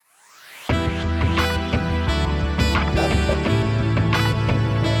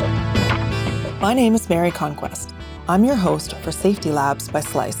My name is Mary Conquest. I'm your host for Safety Labs by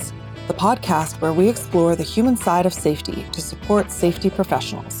Slice, the podcast where we explore the human side of safety to support safety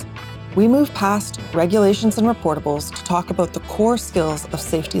professionals. We move past regulations and reportables to talk about the core skills of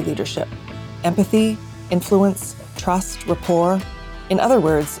safety leadership: empathy, influence, trust, rapport. In other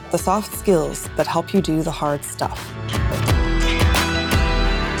words, the soft skills that help you do the hard stuff.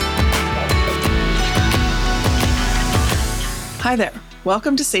 Hi there.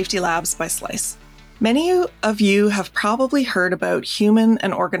 Welcome to Safety Labs by Slice. Many of you have probably heard about human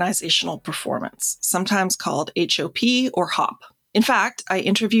and organizational performance, sometimes called HOP or HOP. In fact, I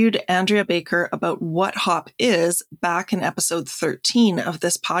interviewed Andrea Baker about what HOP is back in episode 13 of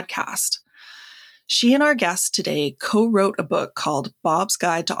this podcast. She and our guest today co-wrote a book called Bob's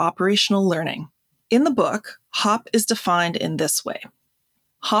Guide to Operational Learning. In the book, HOP is defined in this way.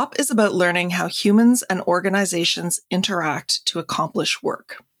 HOP is about learning how humans and organizations interact to accomplish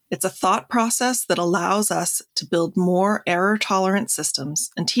work. It's a thought process that allows us to build more error-tolerant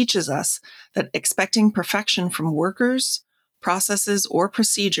systems and teaches us that expecting perfection from workers, processes, or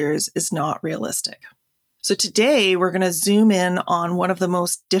procedures is not realistic. So today, we're going to zoom in on one of the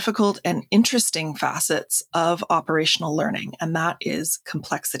most difficult and interesting facets of operational learning, and that is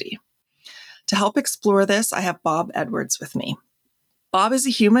complexity. To help explore this, I have Bob Edwards with me. Bob is a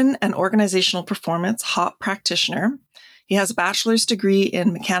human and organizational performance HOP practitioner. He has a bachelor's degree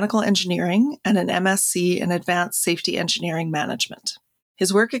in mechanical engineering and an MSc in advanced safety engineering management.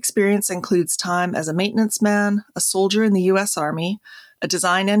 His work experience includes time as a maintenance man, a soldier in the U.S. Army, a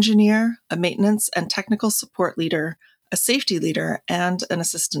design engineer, a maintenance and technical support leader, a safety leader, and an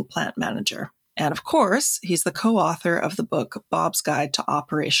assistant plant manager. And of course, he's the co-author of the book Bob's Guide to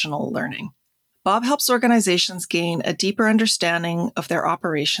Operational Learning. Bob helps organizations gain a deeper understanding of their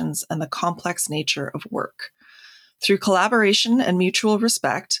operations and the complex nature of work. Through collaboration and mutual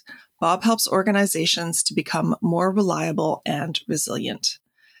respect, Bob helps organizations to become more reliable and resilient.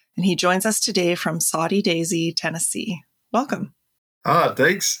 And he joins us today from Soddy Daisy, Tennessee. Welcome.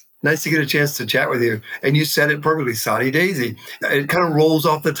 Thanks. Nice to get a chance to chat with you. And you said it perfectly, Soddy Daisy. It kind of rolls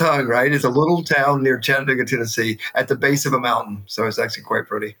off the tongue, right? It's a little town near Chattanooga, Tennessee, at the base of a mountain. So it's actually quite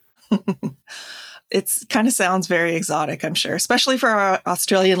pretty. It kind of sounds very exotic, I'm sure, especially for our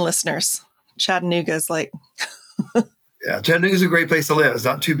Australian listeners. Chattanooga is like... Yeah, Chattanooga is a great place to live. It's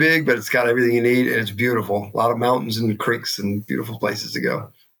not too big, but it's got everything you need, and it's beautiful. A lot of mountains and creeks and beautiful places to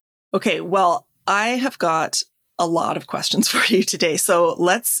go. Okay, well, I have got a lot of questions for you today. So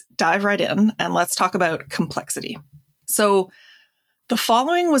let's dive right in and let's talk about complexity. So the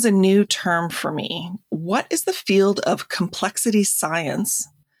following was a new term for me. What is the field of complexity science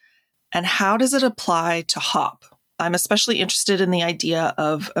and how does it apply to HOP? I'm especially interested in the idea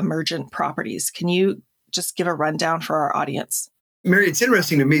of emergent properties. Can you just give a rundown for our audience? Mary, it's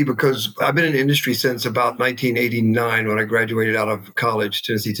interesting to me because I've been in industry since about 1989 when I graduated out of college,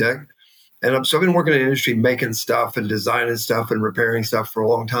 Tennessee Tech. And so I've been working in industry, making stuff and designing stuff and repairing stuff for a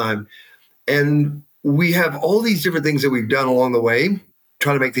long time. And we have all these different things that we've done along the way,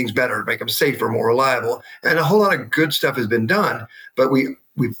 trying to make things better, make them safer, more reliable. And a whole lot of good stuff has been done, but we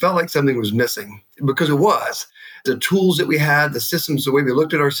felt like something was missing because it was. The tools that we had, the systems, the way we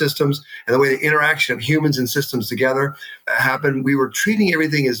looked at our systems, and the way the interaction of humans and systems together happened, we were treating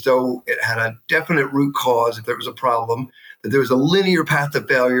everything as though it had a definite root cause if there was a problem, that there was a linear path to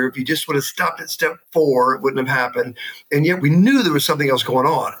failure. If you just would have stopped at step 4, it wouldn't have happened. And yet we knew there was something else going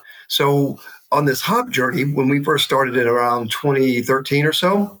on. So on this HOP journey, when we first started in around 2013 or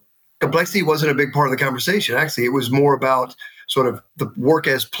so, complexity wasn't a big part of the conversation. Actually, it was more about sort of the work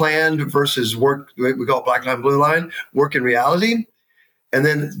as planned versus work, we call it black line, blue line, work in reality. And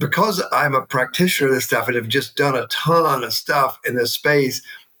then because I'm a practitioner of this stuff and have just done a ton of stuff in this space,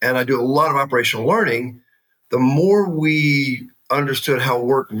 and I do a lot of operational learning, the more we understood how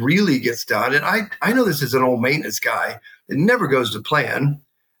work really gets done. And I know this as an old maintenance guy. It never goes to plan.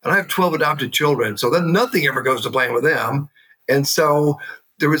 And I have 12 adopted children, so then nothing ever goes to plan with them. And so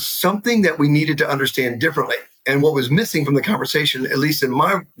there was something that we needed to understand differently. And what was missing from the conversation, at least in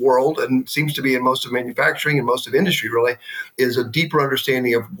my world, and seems to be in most of manufacturing and most of industry really, is a deeper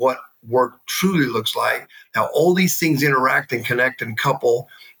understanding of what work truly looks like, how all these things interact and connect and couple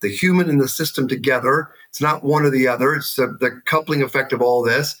the human and the system together. It's not one or the other. It's the coupling effect of all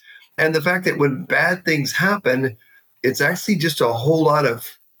this. And the fact that when bad things happen, it's actually just a whole lot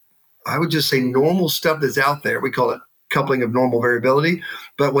of, I would just say, normal stuff that's out there. We call it coupling of normal variability.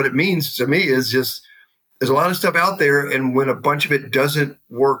 But what it means to me is just, there's a lot of stuff out there, and when a bunch of it doesn't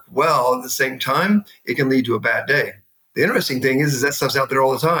work well at the same time, it can lead to a bad day. The interesting thing is that stuff's out there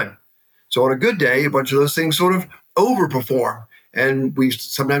all the time. So on a good day, a bunch of those things sort of overperform. And we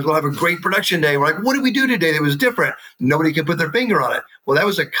sometimes will have a great production day. We're like, what did we do today that was different? Nobody can put their finger on it. Well, that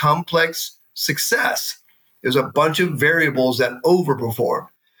was a complex success. It was a bunch of variables that overperformed.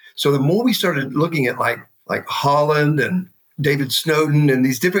 So the more we started looking at like Holland and David Snowden and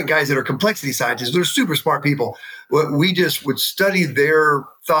these different guys that are complexity scientists, they're super smart people. We just would study their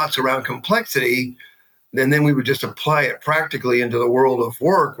thoughts around complexity, and then we would just apply it practically into the world of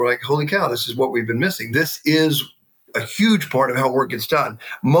work. We're like, holy cow, this is what we've been missing. This is a huge part of how work gets done.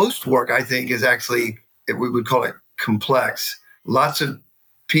 Most work, I think, is actually, we would call it complex. Lots of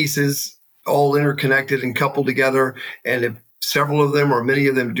pieces, all interconnected and coupled together. And if several of them or many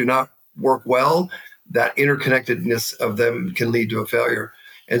of them do not work well, that interconnectedness of them can lead to a failure.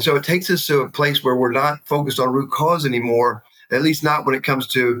 And so it takes us to a place where we're not focused on root cause anymore, at least not when it comes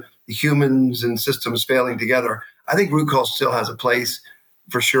to humans and systems failing together. I think root cause still has a place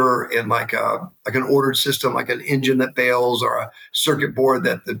for sure in like an ordered system, like an engine that fails or a circuit board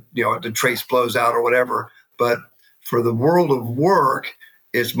that the trace blows out or whatever. But for the world of work,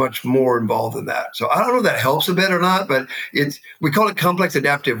 it's much more involved than that. So I don't know if that helps a bit or not, but we call it complex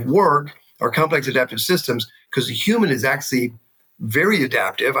adaptive work or complex adaptive systems because the human is actually very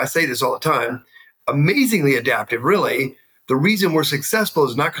adaptive. I say this all the time, amazingly adaptive, really. The reason we're successful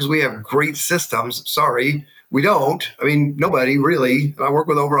is not because we have great systems. Sorry, we don't. I mean, nobody really. I work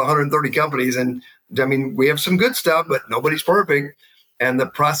with over 130 companies, and I mean, we have some good stuff, but nobody's perfect. And the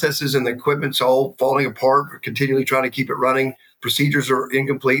processes and the equipment's all falling apart. We're continually trying to keep it running. Procedures are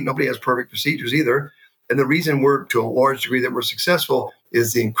incomplete. Nobody has perfect procedures either. And the reason we're, to a large degree, that we're successful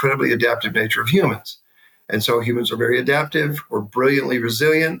is the incredibly adaptive nature of humans. And so humans are very adaptive. We're brilliantly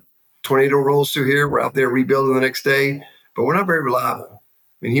resilient. Tornado rolls through here. We're out there rebuilding the next day, but we're not very reliable.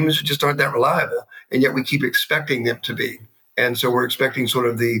 I mean, humans just aren't that reliable, and yet we keep expecting them to be. And so we're expecting sort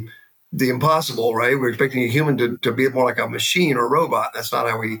of the impossible, right? We're expecting a human to be more like a machine or a robot. That's not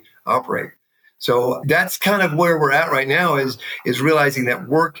how we operate. So that's kind of where we're at right now is realizing that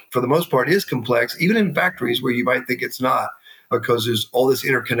work, for the most part, is complex, even in factories where you might think it's not, because there's all this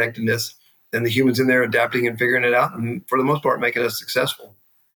interconnectedness and the humans in there adapting and figuring it out, and for the most part, making us successful.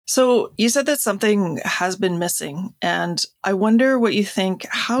 So you said that something has been missing, and I wonder what you think.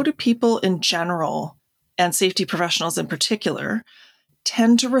 How do people in general, and safety professionals in particular,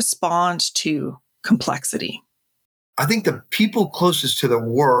 tend to respond to complexity? I think the people closest to the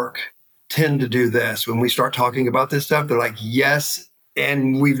work tend to do this. When we start talking about this stuff, they're like, yes,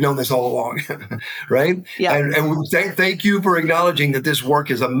 and we've known this all along, right? Yeah. And we thank you for acknowledging that this work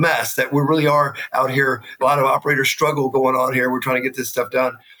is a mess, that we really are out here. A lot of operator struggle going on here. We're trying to get this stuff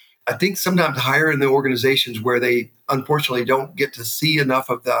done. I think sometimes higher in the organizations where they unfortunately don't get to see enough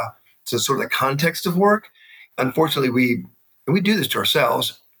of the context of work. Unfortunately, we do this to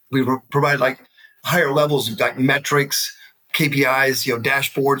ourselves. We provide like higher levels of like metrics, KPIs,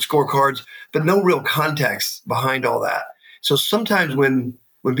 dashboards, scorecards, but no real context behind all that. So sometimes when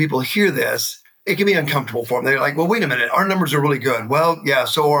people hear this, it can be uncomfortable for them. They're like, well, wait a minute, our numbers are really good. Well, yeah,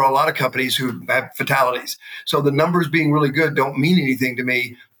 so are a lot of companies who have fatalities. So the numbers being really good don't mean anything to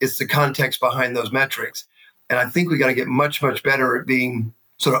me. It's the context behind those metrics. And I think we got to get much, much better at being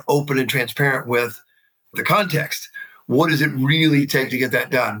sort of open and transparent with the context. What does it really take to get that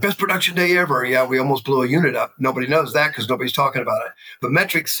done? Best production day ever. Yeah, we almost blew a unit up. Nobody knows that because nobody's talking about it. But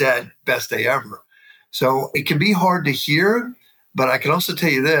metrics said best day ever. So it can be hard to hear, but I can also tell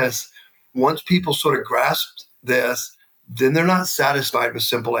you this. Once people sort of grasp this, then they're not satisfied with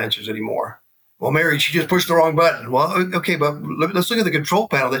simple answers anymore. Well, Mary, she just pushed the wrong button. Well, okay, but let's look at the control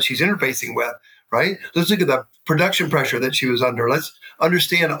panel that she's interfacing with, right? Let's look at the production pressure that she was under. Let's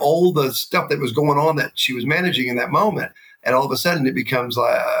understand all the stuff that was going on that she was managing in that moment. And all of a sudden it becomes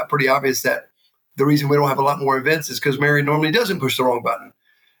pretty obvious that the reason we don't have a lot more events is because Mary normally doesn't push the wrong button.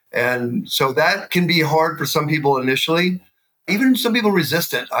 And so that can be hard for some people initially. Even some people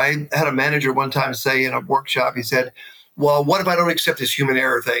resist it. I had a manager one time say in a workshop, he said, well, what if I don't accept this human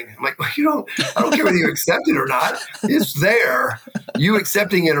error thing? I'm like, well, I don't care whether you accept it or not. It's there. You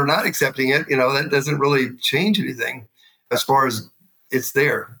accepting it or not accepting it, that doesn't really change anything as far as it's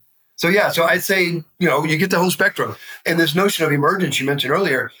there. So, yeah, so I'd say, you get the whole spectrum. And this notion of emergence you mentioned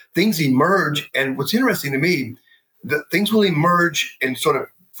earlier, things emerge. And what's interesting to me, that things will emerge and sort of,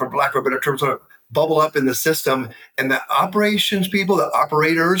 for lack of a better term, sort of bubble up in the system. And the operations people, the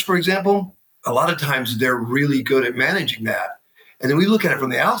operators, for example, a lot of times they're really good at managing that. And then we look at it from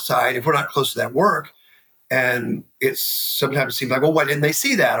the outside, if we're not close to that work, and it sometimes seems like, well, why didn't they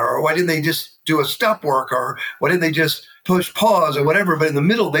see that? Or why didn't they just do a stop work? Or why didn't they just push pause or whatever? But in the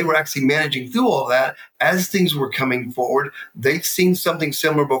middle, they were actually managing through all that as things were coming forward. They've seen something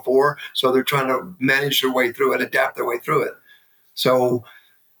similar before, so they're trying to manage their way through it, adapt their way through it. So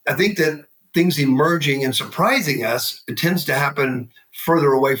I think that things emerging and surprising us, it tends to happen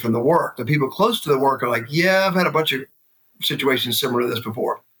further away from the work. The people close to the work are like, yeah, I've had a bunch of situations similar to this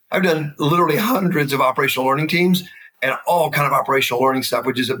before. I've done literally hundreds of operational learning teams and all kind of operational learning stuff,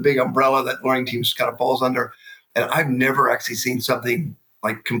 which is a big umbrella that learning teams kind of falls under. And I've never actually seen something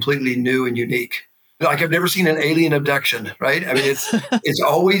like completely new and unique. Like I've never seen an alien abduction, right? I mean, it's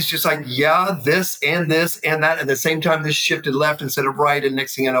always just like, yeah, this and that. And at the same time, this shifted left instead of right. And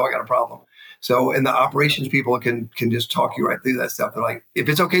next thing I know, I got a problem. So, and the operations people can just talk you right through that stuff. They're like, if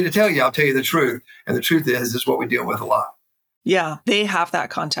it's okay to tell you, I'll tell you the truth. And the truth is, this is what we deal with a lot. Yeah, they have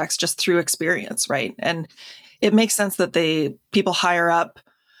that context just through experience, right? And it makes sense that people higher up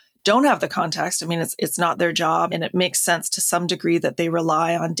don't have the context. I mean, it's not their job, and it makes sense to some degree that they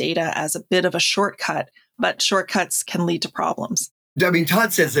rely on data as a bit of a shortcut, but shortcuts can lead to problems. I mean,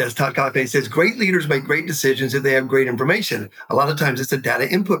 Todd says this, Todd Coffey says, great leaders make great decisions if they have great information. A lot of times it's a data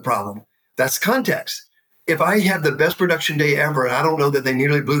input problem. That's context. If I have the best production day ever and I don't know that they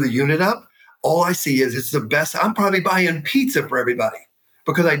nearly blew the unit up, all I see is it's the best. I'm probably buying pizza for everybody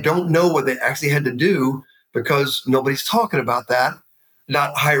because I don't know what they actually had to do because nobody's talking about that,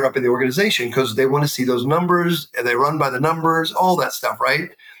 not higher up in the organization because they want to see those numbers and they run by the numbers, all that stuff, right?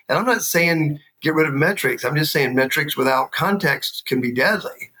 And I'm not saying get rid of metrics. I'm just saying metrics without context can be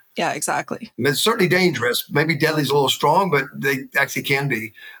deadly. Yeah, exactly. It's certainly dangerous. Maybe deadly is a little strong, but they actually can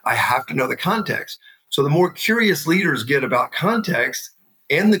be. I have to know the context. So the more curious leaders get about context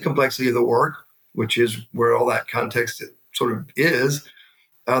and the complexity of the work, which is where all that context sort of is,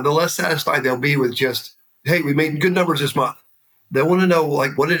 the less satisfied they'll be with just, hey, we made good numbers this month. They want to know,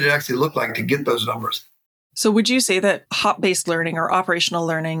 like, what did it actually look like to get those numbers? So would you say that HOP-based learning or operational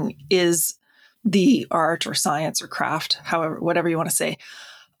learning is the art or science or craft, however, whatever you want to say,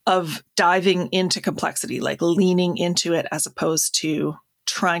 of diving into complexity, like leaning into it as opposed to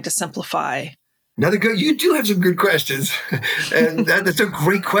trying to simplify? You do have some good questions. And that's a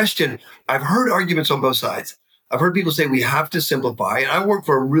great question. I've heard arguments on both sides. I've heard people say we have to simplify. And I worked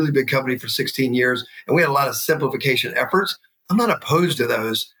for a really big company for 16 years, and we had a lot of simplification efforts. I'm not opposed to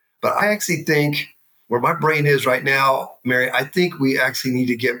those, but I actually think where my brain is right now, Mary, I think we actually need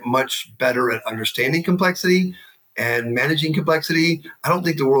to get much better at understanding complexity and managing complexity. I don't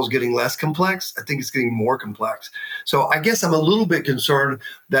think the world's getting less complex. I think it's getting more complex. So I guess I'm a little bit concerned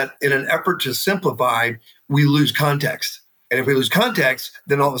that in an effort to simplify, we lose context. And if we lose context,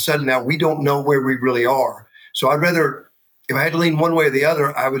 then all of a sudden now we don't know where we really are. So I'd rather, if I had to lean one way or the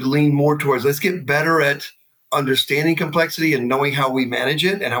other, I would lean more towards let's get better at understanding complexity and knowing how we manage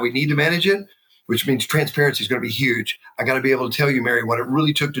it and how we need to manage it, which means transparency is going to be huge. I got to be able to tell you, Mary, what it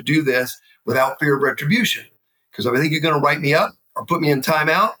really took to do this without fear of retribution. Because if I think you're going to write me up or put me in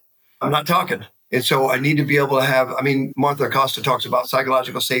timeout, I'm not talking. And so I need to be able to have, Martha Acosta talks about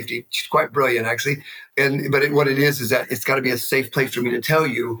psychological safety. She's quite brilliant, actually. But what it is that it's got to be a safe place for me to tell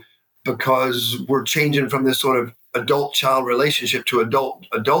you because we're changing from this sort of adult-child relationship to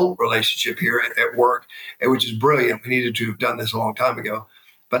adult relationship here at work, which is brilliant. We needed to have done this a long time ago.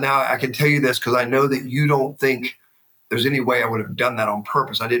 But now I can tell you this because I know that you don't think there's any way I would have done that on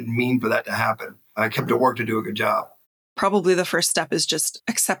purpose. I didn't mean for that to happen. I kept to work to do a good job. Probably the first step is just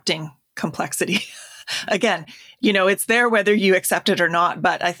accepting complexity. Again, it's there whether you accept it or not.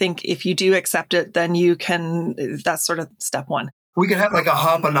 But I think if you do accept it, then that's sort of step one. We could have like a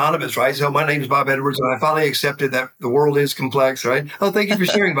HOP anonymous, right? So my name is Bob Edwards, and I finally accepted that the world is complex, right? Oh, thank you for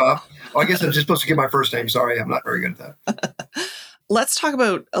sharing, Bob. I guess I'm just supposed to give my first name. Sorry, I'm not very good at that. Let's talk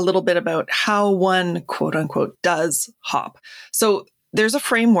about a little bit about how one, quote unquote, does HOP. So there's a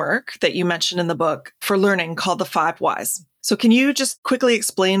framework that you mentioned in the book for learning called the 5 Whys. So can you just quickly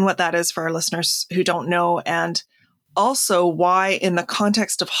explain what that is for our listeners who don't know? And also why in the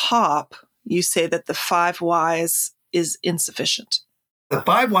context of HOP, you say that the 5 Whys is insufficient? The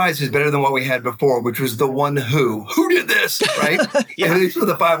 5 Whys is better than what we had before, which was the one who. Who did this, right? Yeah. And these were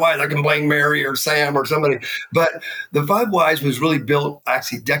the 5 Whys. I can blame Mary or Sam or somebody. But the 5 Whys was really built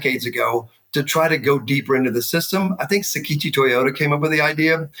actually decades ago to try to go deeper into the system. I think Sakichi Toyota came up with the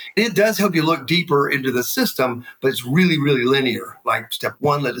idea. It does help you look deeper into the system, but it's really, really linear. Like step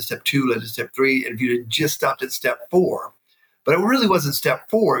 1 led to step 2, led to step 3. And if you had just stopped at step 4, but it really wasn't step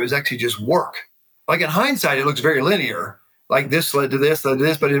 4. It was actually just work. Like in hindsight, it looks very linear. Like this led to this,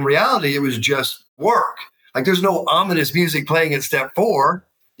 but in reality, it was just work. Like there's no ominous music playing at step 4.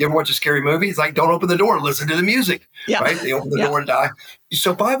 You ever watch a scary movie? It's like, don't open the door, listen to the music, right? They open the door and die.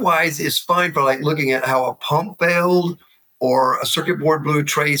 So 5 Whys is fine for like looking at how a pump failed or a circuit board blew a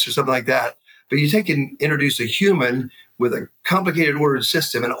trace or something like that. But you take and introduce a human with a complicated ordered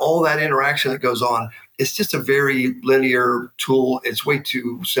system and all that interaction that goes on, It's just a very linear tool. It's way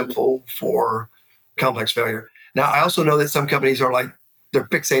too simple for complex failure. Now, I also know that some companies are like, they're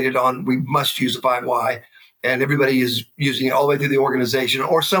fixated on, we must use the 5 why, and everybody is using it all the way through the organization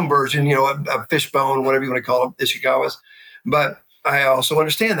or some version, a fishbone, whatever you want to call it, Ishikawa's. But I also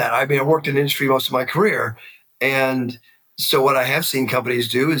understand that. I mean, I worked in industry most of my career. And so what I have seen companies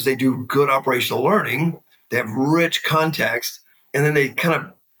do is they do good operational learning. They have rich context, and then they kind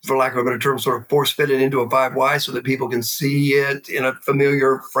of, for lack of a better term, sort of force fit it into a 5 why so that people can see it in a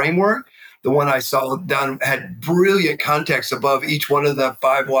familiar framework. The one I saw done had brilliant context above each one of the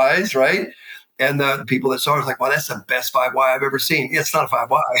 5 whys, right? And the people that saw it was like, wow, that's the best 5 why I've ever seen. It's not a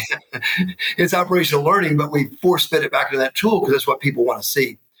 5 why. It's operational learning, but we force fit it back into that tool because that's what people want to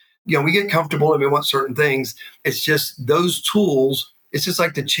see. We get comfortable and we want certain things. It's just those tools. It's just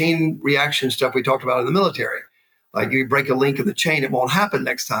like the chain reaction stuff we talked about in the military. Like you break a link in the chain, it won't happen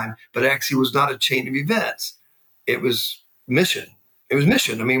next time. But it actually was not a chain of events. It was mission. It was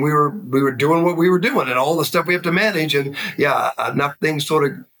mission. I mean, we were doing what we were doing and all the stuff we have to manage. And enough things sort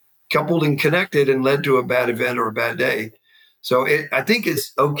of coupled and connected and led to a bad event or a bad day. So I think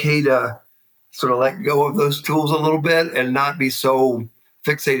it's okay to sort of let go of those tools a little bit and not be so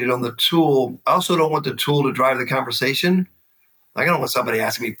fixated on the tool. I also don't want the tool to drive the conversation. Like, I don't want somebody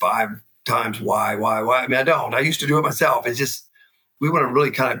asking me 5 times why. I mean, I don't. I used to do it myself. It's just, we want to really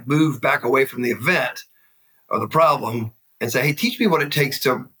kind of move back away from the event or the problem and say, hey, teach me what it takes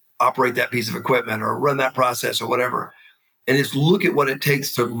to operate that piece of equipment or run that process or whatever. And just look at what it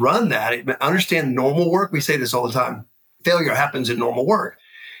takes to run that. Understand normal work. We say this all the time. Failure happens in normal work.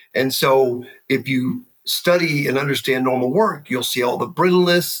 And so if you study and understand normal work, you'll see all the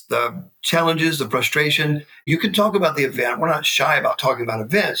brittleness, the challenges, the frustration. You can talk about the event. We're not shy about talking about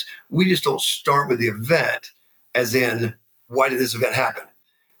events. We just don't start with the event as in, why did this event happen?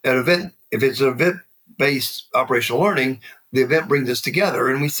 An event, if it's an event-based operational learning, the event brings us together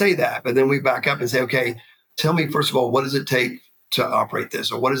and we say that, but then we back up and say, okay, tell me, first of all, what does it take to operate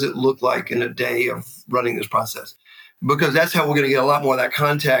this? Or what does it look like in a day of running this process? Because that's how we're going to get a lot more of that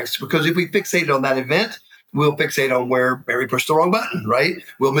context. Because if we fixate on that event, we'll fixate on where Mary pushed the wrong button, right?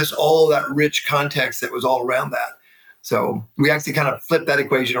 We'll miss all that rich context that was all around that. So we actually kind of flip that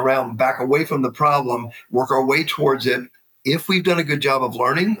equation around, back away from the problem, work our way towards it. If we've done a good job of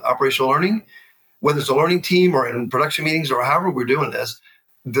learning, operational learning, whether it's a learning team or in production meetings or however we're doing this,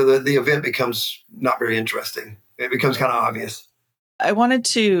 the event becomes not very interesting. It becomes kind of obvious. I wanted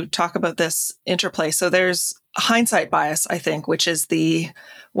to talk about this interplay. So there's hindsight bias, I think, which is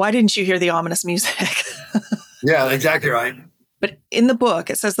why didn't you hear the ominous music? Yeah, exactly right. But in the book,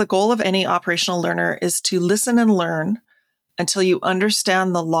 it says the goal of any operational learner is to listen and learn until you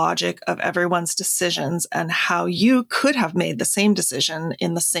understand the logic of everyone's decisions and how you could have made the same decision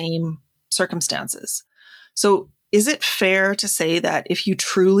in the same circumstances. So is it fair to say that if you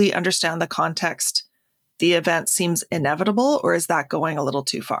truly understand the context, the event seems inevitable, or is that going a little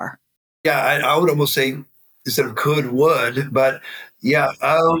too far? Yeah, I would almost say instead of could, would, but yeah,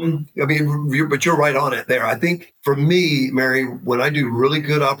 but you're right on it there. I think for me, Mary, when I do really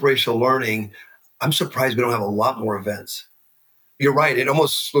good operational learning, I'm surprised we don't have a lot more events. You're right. It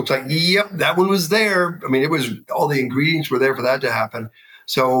almost looks like, yep, that one was there. I mean, it was, all the ingredients were there for that to happen.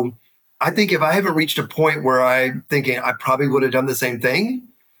 So I think if I haven't reached a point where I'm thinking I probably would have done the same thing,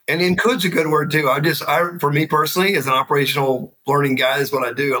 and then could's a good word too. For me personally, as an operational learning guy, is what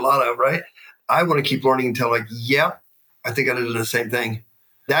I do a lot of, right? I want to keep learning until like, yep, I think I'd have done the same thing.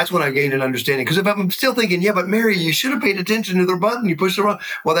 That's when I gained an understanding. Because if I'm still thinking, yeah, but Mary, you should have paid attention to the button. You pushed the wrong.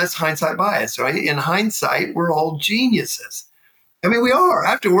 Well, that's hindsight bias, right? In hindsight, we're all geniuses. I mean, we are.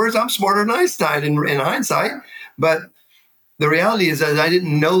 Afterwards, I'm smarter than Einstein in hindsight. But the reality is that I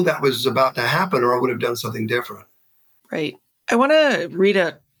didn't know that was about to happen, or I would have done something different. Right. I want to read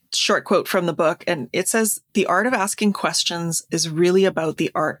a short quote from the book, and it says, "The art of asking questions is really about the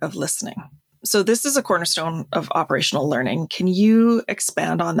art of listening." So this is a cornerstone of operational learning. Can you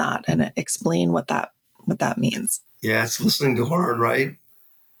expand on that and explain what that means? Yeah, it's listening to learn, right? I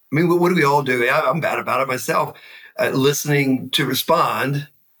mean, what do we all do? I'm bad about it myself. Listening to respond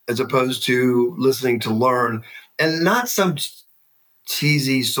as opposed to listening to learn, and not some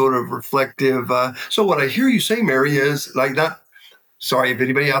cheesy sort of reflective. So what I hear you say, Mary, is like not. Sorry, if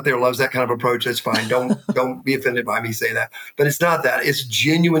anybody out there loves that kind of approach, that's fine. Don't be offended by me saying that. But it's not that. It's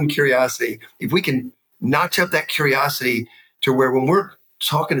genuine curiosity. If we can notch up that curiosity to where when we're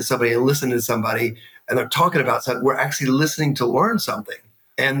talking to somebody and listening to somebody and they're talking about something, we're actually listening to learn something.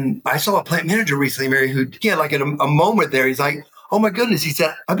 And I saw a plant manager recently, Mary, who, like in a moment there, he's like, oh my goodness. He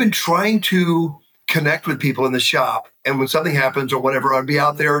said, I've been trying to connect with people in the shop. And when something happens or whatever, I'd be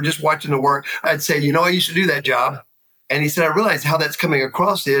out there or just watching the work. I'd say, I used to do that job. And he said, I realized how that's coming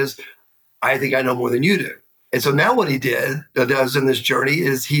across is, I think I know more than you do. And so now what he does in this journey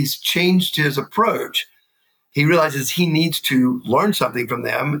is he's changed his approach. He realizes he needs to learn something from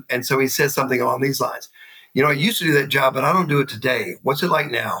them. And so he says something along these lines. I used to do that job, but I don't do it today. What's it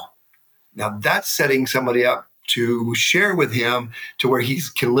like now? Now that's setting somebody up to share with him to where he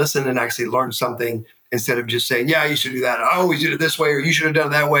can listen and actually learn something instead of just saying, yeah, I used to do that. I always did it this way, or you should have done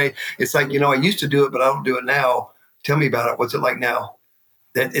it that way. It's like, I used to do it, but I don't do it now. Tell me about it. What's it like now?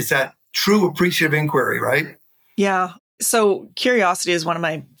 It's that true appreciative inquiry, right? Yeah. So curiosity is one of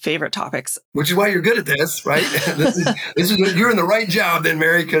my favorite topics. Which is why you're good at this, right? You're in the right job then,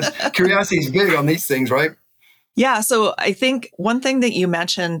 Mary, because curiosity is big on these things, right? Yeah. So I think one thing that you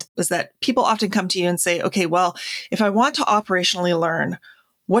mentioned was that people often come to you and say, okay, well, if I want to operationally learn,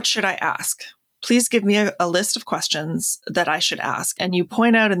 what should I ask? Please give me a list of questions that I should ask. And you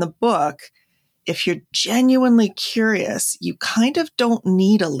point out in the book, if you're genuinely curious, you kind of don't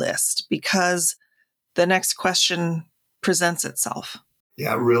need a list because the next question presents itself.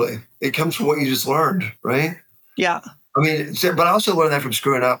 Yeah, really. It comes from what you just learned, right? Yeah. But I also learned that from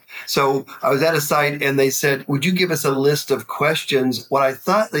screwing up. So I was at a site and they said, would you give us a list of questions? What I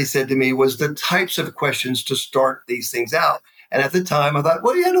thought they said to me was the types of questions to start these things out. And at the time I thought,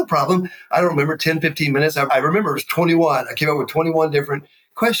 well, yeah, no problem. I don't remember 10, 15 minutes. I remember it was 21. I came up with 21 different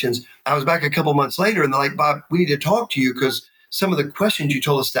questions. I was back a couple months later and they're like, Bob, we need to talk to you because some of the questions you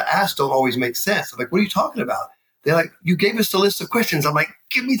told us to ask don't always make sense. I'm like, what are you talking about? They're like, you gave us the list of questions. I'm like,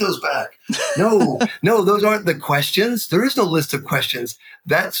 give me those back. No, those aren't the questions. There is no list of questions.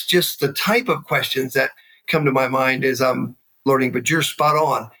 That's just the type of questions that come to my mind as I'm learning. But you're spot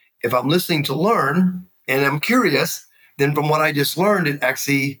on. If I'm listening to learn and I'm curious, then from what I just learned, it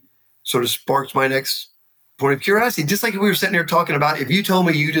actually sort of sparks my next point of curiosity. Just like we were sitting here talking about, if you told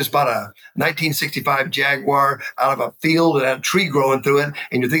me you just bought a 1965 Jaguar out of a field and had a tree growing through it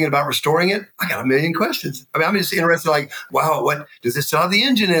and you're thinking about restoring it, I got a million questions. I'm just interested, like, wow, what does this still have the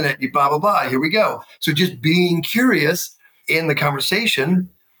engine in it? Blah, blah, blah. Here we go. So just being curious in the conversation.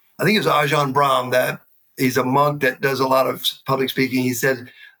 I think it was Ajahn Brahm, that he's a monk that does a lot of public speaking. He said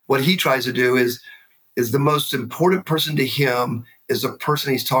what he tries to do is the most important person to him is the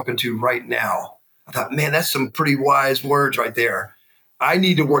person he's talking to right now. I thought, man, that's some pretty wise words right there. I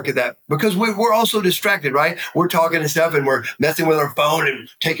need to work at that because we're also distracted, right? We're talking and stuff and we're messing with our phone and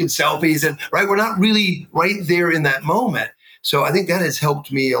taking selfies and right. We're not really right there in that moment. So I think that has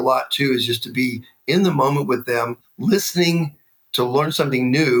helped me a lot too, is just to be in the moment with them, listening to learn something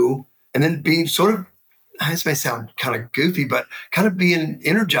new and then being sort of, this may sound kind of goofy, but kind of being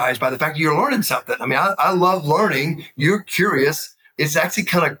energized by the fact that you're learning something. I mean, I love learning. You're curious. It's actually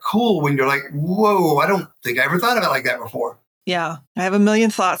kind of cool when you're like, whoa, I don't think I ever thought of it like that before. Yeah, I have a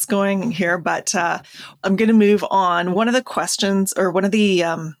million thoughts going here, but I'm going to move on. One of the questions or one of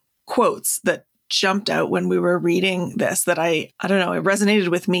the quotes that jumped out when we were reading this that I don't know, it resonated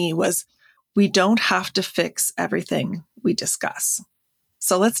with me was, we don't have to fix everything we discuss.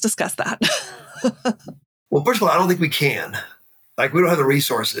 So let's discuss that. Well, first of all, I don't think we can. Like, we don't have the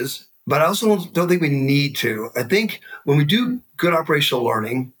resources. But I also don't think we need to. I think when we do good operational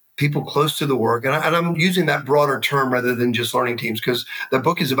learning, people close to the work, and I'm using that broader term rather than just learning teams, because the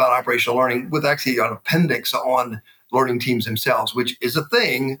book is about operational learning with actually an appendix on learning teams themselves, which is a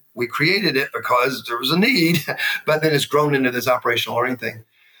thing. We created it because there was a need, but then it's grown into this operational learning thing.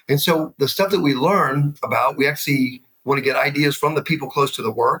 And so the stuff that we learn about, we actually want to get ideas from the people close to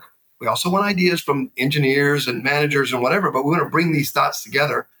the work. We also want ideas from engineers and managers and whatever, but we want to bring these thoughts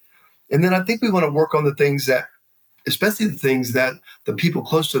together. And then I think we want to work on the things that, especially the things that the people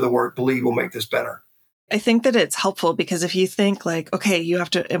close to the work believe will make this better. I think that it's helpful because if you think like, okay, you have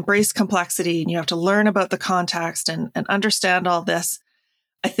to embrace complexity and you have to learn about the context and understand all this,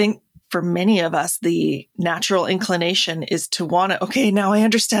 I think for many of us, the natural inclination is to want to, okay, now I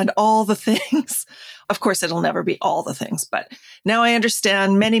understand all the things. Of course, it'll never be all the things, but now I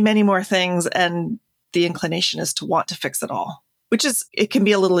understand many, many more things. And the inclination is to want to fix it all. Which is, it can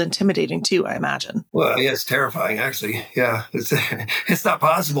be a little intimidating too, I imagine. Well, yeah, it's terrifying, actually. Yeah, it's not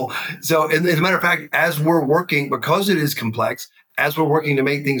possible. So as a matter of fact, as we're working, because it is complex, as we're working to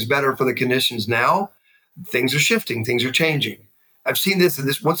make things better for the conditions now, things are shifting, things are changing. I've seen this, and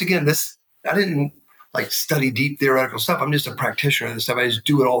this, once again, I didn't like study deep theoretical stuff. I'm just a practitioner of this stuff. I just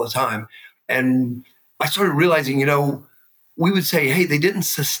do it all the time. And I started realizing, we would say, hey, they didn't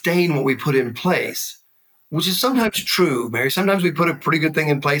sustain what we put in place. Which is sometimes true, Mary. Sometimes we put a pretty good thing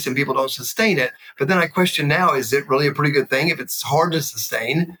in place and people don't sustain it. But then I question now, is it really a pretty good thing if it's hard to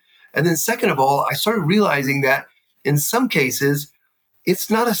sustain? And then second of all, I started realizing that in some cases, it's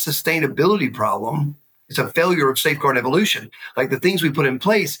not a sustainability problem. It's a failure of safeguard evolution. Like the things we put in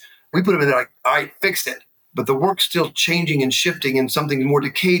place, we put them in there like, all right, fixed it. But the work's still changing and shifting and something more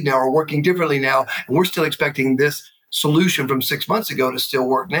decayed now or working differently now. And we're still expecting this solution from 6 months ago to still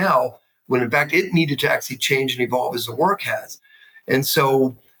work now, when in fact it needed to actually change and evolve as the work has. And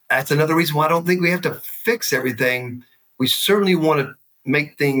so that's another reason why I don't think we have to fix everything. We certainly want to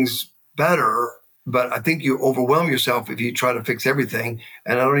make things better, but I think you overwhelm yourself if you try to fix everything.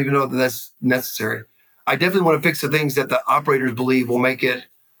 And I don't even know that that's necessary. I definitely want to fix the things that the operators believe will make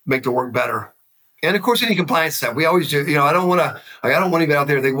the work better. And of course, any compliance stuff, we always do. I don't want anybody out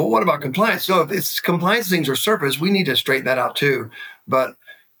there to think, well, what about compliance? So if it's compliance things are surface, we need to straighten that out too. But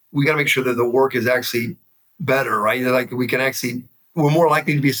we got to make sure that the work is actually better, right? Like we're more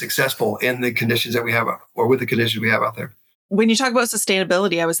likely to be successful in the conditions that we have, or with the conditions we have out there. When you talk about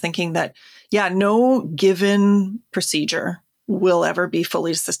sustainability, I was thinking that, no given procedure will ever be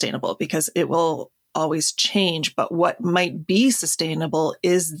fully sustainable because it will always change. But what might be sustainable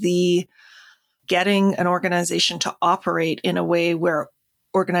is the getting an organization to operate in a way where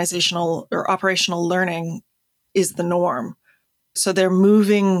organizational or operational learning is the norm. So they're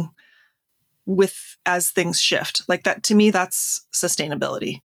moving with as things shift. Like that, to me, that's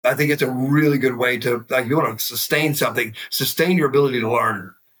sustainability. I think it's a really good way to, like, you want to sustain something, sustain your ability to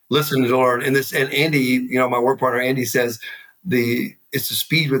learn, listen to learn. And Andy, my work partner, Andy says it's the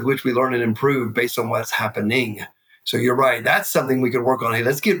speed with which we learn and improve based on what's happening. So you're right. That's something we could work on. Hey,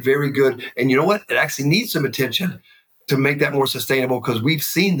 let's get very good. And you know what? It actually needs some attention to make that more sustainable, because we've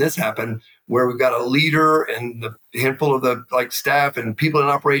seen this happen where we've got a leader and the handful of the staff and people in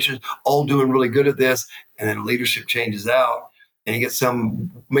operations all doing really good at this. And then leadership changes out and you get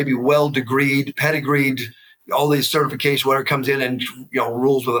some maybe well-degreed, pedigreed, all these certifications, whatever comes in and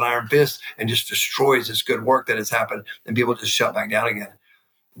rules with an iron fist and just destroys this good work that has happened, and people just shut back down again.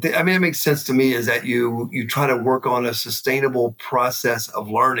 I mean, it makes sense to me is that you try to work on a sustainable process of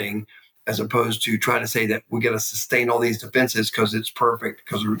learning, as opposed to trying to say that we got to sustain all these defenses because it's perfect,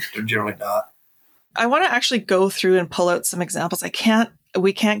 because they're generally not. I want to actually go through and pull out some examples.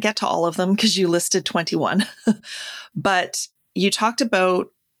 We can't get to all of them because you listed 21, but you talked about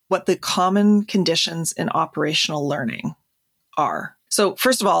what the common conditions in operational learning are. So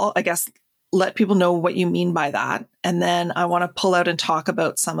first of all, I guess, let people know what you mean by that. And then I want to pull out and talk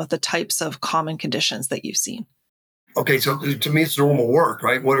about some of the types of common conditions that you've seen. Okay, so to me, it's normal work,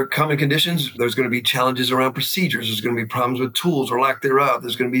 right? What are common conditions? There's going to be challenges around procedures. There's going to be problems with tools or lack thereof.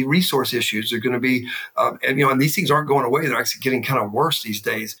 There's going to be resource issues. There's going to be, and these things aren't going away. They're actually getting kind of worse these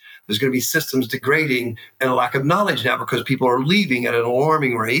days. There's going to be systems degrading and a lack of knowledge now because people are leaving at an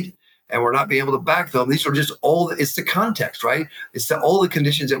alarming rate and we're not being able to backfill them. These are just it's the context, right? It's all the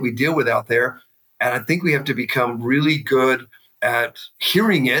conditions that we deal with out there. And I think we have to become really good at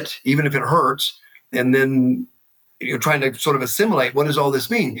hearing it, even if it hurts, and then trying to sort of assimilate, what does all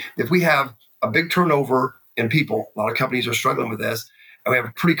this mean? If we have a big turnover in people, a lot of companies are struggling with this, and we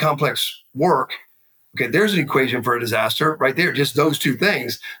have pretty complex work, okay, there's an equation for a disaster right there, just those two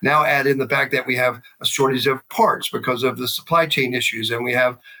things. Now add in the fact that we have a shortage of parts because of the supply chain issues, and we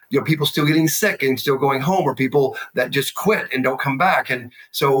have people still getting sick and still going home, or people that just quit and don't come back. And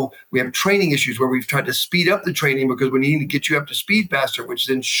so we have training issues where we've tried to speed up the training because we need to get you up to speed faster, which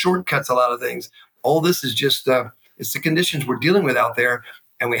then shortcuts a lot of things. All this is just it's the conditions we're dealing with out there,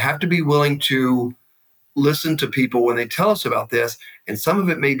 and we have to be willing to listen to people when they tell us about this. And some of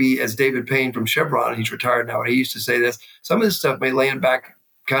it may be, as David Payne from Chevron, he's retired now, and he used to say this, some of this stuff may land back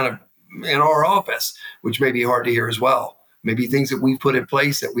kind of in our office, which may be hard to hear as well. Maybe things that we've put in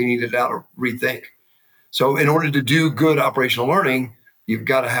place that we needed now to rethink. So in order to do good operational learning, you've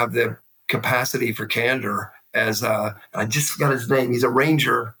got to have the capacity for candor. As I just forgot his name, he's a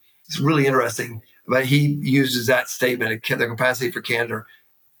ranger. It's really interesting. But he uses that statement, the capacity for candor,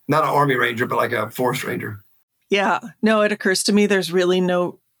 not an Army Ranger, but like a Forest Ranger. Yeah, no, it occurs to me there's really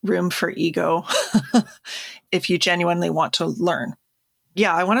no room for ego if you genuinely want to learn.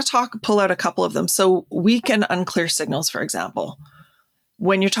 Yeah, I want to pull out a couple of them. So weak and unclear signals, for example.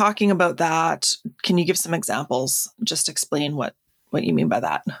 When you're talking about that, can you give some examples? Just explain what you mean by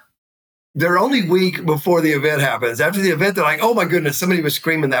that. They're only weak before the event happens. After the event, they're like, oh my goodness, somebody was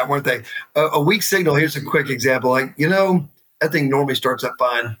screaming that, weren't they? A weak signal, here's a quick example. Like, that thing normally starts up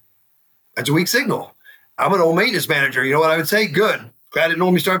fine. That's a weak signal. I'm an old maintenance manager. You know what I would say? Good. Glad it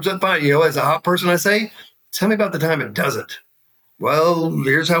normally starts up fine. As a hot person, I say, tell me about the time it doesn't. Well,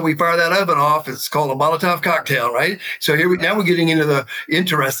 here's how we fire that oven off. It's called a Molotov cocktail, right? So now we're getting into the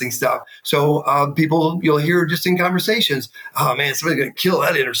interesting stuff. So people, you'll hear just in conversations, oh man, somebody's going to kill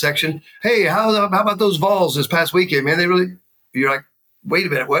that intersection. Hey, how about those Vols this past weekend, man? You're like, wait a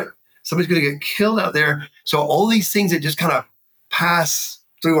minute, what? Somebody's going to get killed out there. So all these things that just kind of pass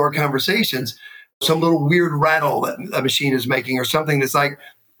through our conversations, some little weird rattle that a machine is making or something that's like,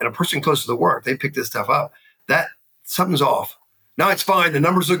 and a person close to the work, they pick this stuff up, that something's off. No, it's fine. The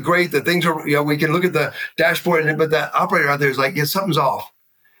numbers look great. The things are, we can look at the dashboard, but the operator out there is like, yeah, something's off.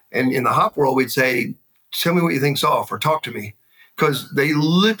 And in the hop world, we'd say, tell me what you think's off or talk to me. Because they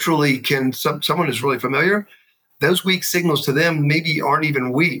literally can, someone is really familiar, those weak signals to them maybe aren't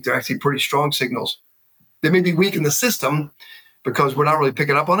even weak. They're actually pretty strong signals. They may be weak in the system because we're not really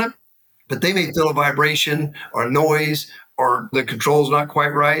picking up on it, but they may feel a vibration or a noise or the control's not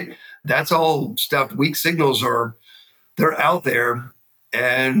quite right. That's all stuff. Weak signals they're out there.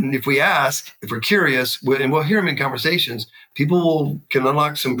 And if we ask, if we're curious, and we'll hear them in conversations, people can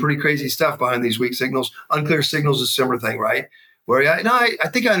unlock some pretty crazy stuff behind these weak signals. Unclear signals is a similar thing, right? Where I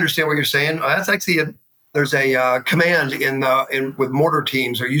think I understand what you're saying. That's actually there's a command with mortar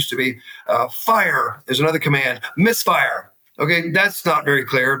teams. There used to be fire is another command. Misfire. Okay, that's not very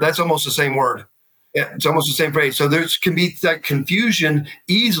clear. That's almost the same word. Yeah, it's almost the same phrase. So there can be that confusion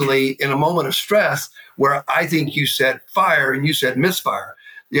easily in a moment of stress where I think you said fire and you said misfire.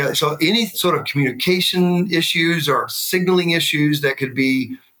 Yeah. So any sort of communication issues or signaling issues that could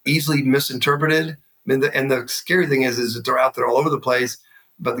be easily misinterpreted. And the scary thing is that they're out there all over the place.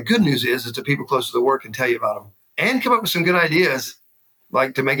 But the good news is the people close to the work can tell you about them and come up with some good ideas,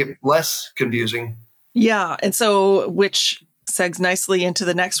 like to make it less confusing. Yeah. And so, which segs nicely into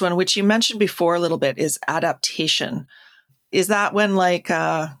the next one, which you mentioned before a little bit, is adaptation. Is that when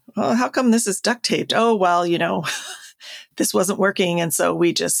how come this is duct taped? Oh, well, this wasn't working. And so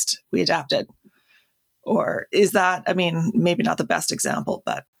we adapted. Or is that, maybe not the best example,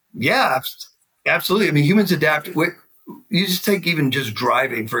 but. Yeah, absolutely. I mean, humans adapt. You just take even just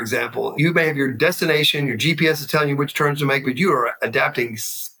driving, for example. You may have your destination, your GPS is telling you which turns to make, but you are adapting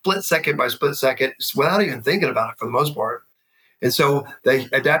split second by split second without even thinking about it for the most part. And so the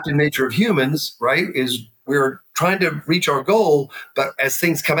adaptive nature of humans, right, is we're trying to reach our goal, but as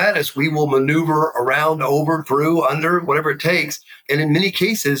things come at us, we will maneuver around, over, through, under, whatever it takes. And in many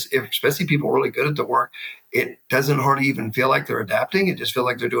cases, especially people are really good at the work, it doesn't hardly even feel like they're adapting. It just feels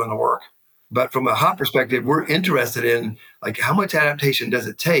like they're doing the work. But from a hop perspective, we're interested in how much adaptation does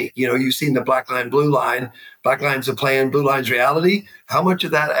it take? You've seen the black line, blue line. Black line's a plan, blue line's reality. How much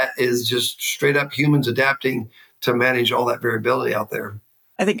of that is just straight up humans adapting to manage all that variability out there?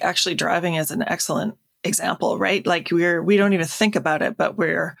 I think actually driving is an excellent example, right? We don't even think about it, but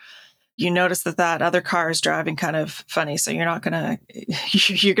you notice that other car is driving kind of funny. So you're going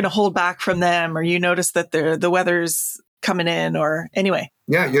to hold back from them, or you notice that the weather's coming in, or anyway.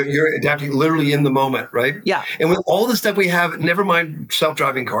 Yeah, you're adapting literally in the moment, right? Yeah. And with all the stuff we have, never mind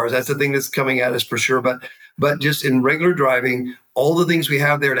self-driving cars, that's the thing that's coming at us for sure. But just in regular driving, all the things we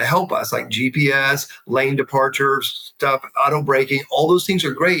have there to help us, like GPS, lane departure stuff, auto braking, all those things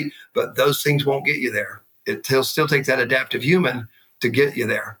are great, but those things won't get you there. It still takes that adaptive human to get you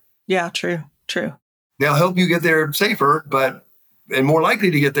there. Yeah, true. They'll help you get there safer, and more likely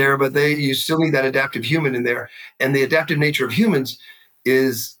to get there, but you still need that adaptive human in there. And the adaptive nature of humans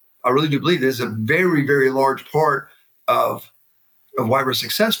is, I really do believe, is a very, very large part of why we're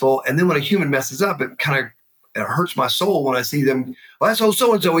successful. And then when a human messes up, it hurts my soul when I see them. Well, that's old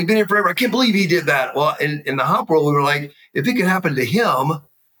so-and-so. We've been here forever. I can't believe he did that. Well, in the hop world, we were like, if it could happen to him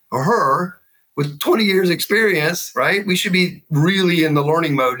or her with 20 years experience, right? We should be really in the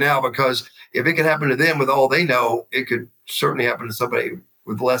learning mode now, because if it could happen to them with all they know, it could certainly happen to somebody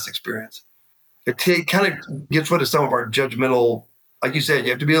with less experience. It kind of gets rid of some of our judgmental, like you said, you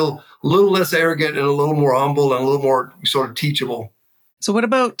have to be a little less arrogant and a little more humble and a little more sort of teachable. So what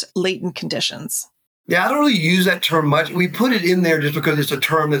about latent conditions? Yeah, I don't really use that term much. We put it in there just because it's a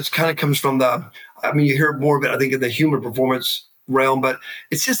term that's kind of comes from you hear more of it, I think, in the human performance realm, but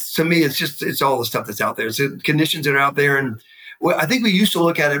it's just, to me, it's all the stuff that's out there. It's the conditions that are out there. And I think we used to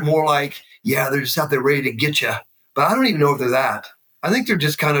look at it more like, yeah, they're just out there ready to get you. But I don't even know if they're that. I think they're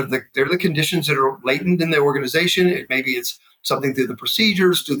just kind of they're the conditions that are latent in the organization. Maybe it's something through the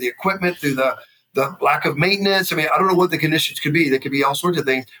procedures, through the equipment, through the lack of maintenance. I don't know what the conditions could be. They could be all sorts of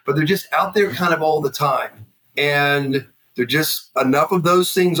things, but they're just out there kind of all the time. And they're just enough of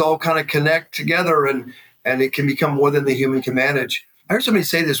those things all kind of connect together, and it can become more than the human can manage. I heard somebody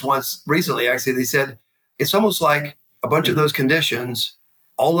say this once recently, actually. They said, it's almost like a bunch of those conditions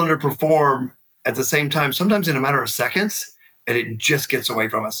all underperform at the same time, sometimes in a matter of seconds. and it just gets away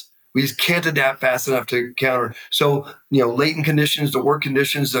from us. We just can't adapt fast enough to counter. So, latent conditions, the work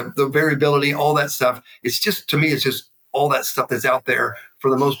conditions, the variability, all that stuff. It's just, to me, it's just all that stuff that's out there for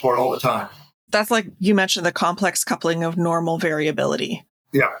the most part all the time. That's like you mentioned the complex coupling of normal variability.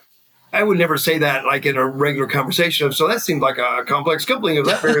 Yeah. I would never say that like in a regular conversation. So that seemed like a complex coupling of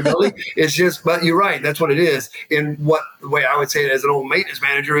that variability. It's just, but you're right. That's what it is. And what the way I would say it as an old maintenance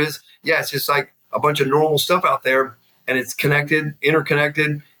manager is, it's just like a bunch of normal stuff out there, and it's connected,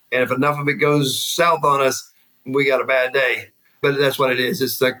 interconnected. And if enough of it goes south on us, we got a bad day. But that's what it is.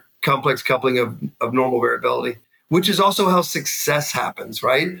 It's the complex coupling of normal variability, which is also how success happens,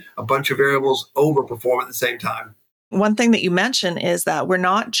 right? A bunch of variables overperform at the same time. One thing that you mentioned is that we're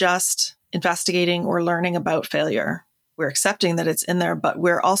not just investigating or learning about failure. We're accepting that it's in there, but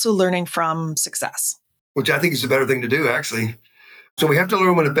we're also learning from success. Which I think is a better thing to do, actually. So we have to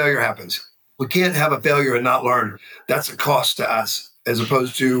learn when a failure happens. We can't have a failure and not learn. That's a cost to us, as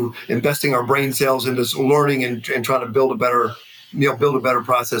opposed to investing our brain cells into learning and trying to build a better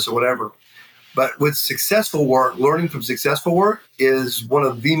process or whatever. But with successful work, learning from successful work is one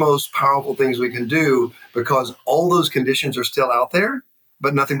of the most powerful things we can do, because all those conditions are still out there,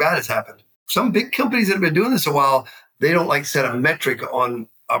 but nothing bad has happened. Some big companies that have been doing this a while, they don't like set a metric on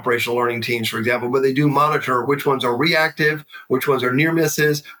operational learning teams, for example, but they do monitor which ones are reactive, which ones are near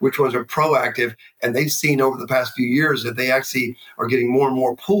misses, which ones are proactive. And they've seen over the past few years that they actually are getting more and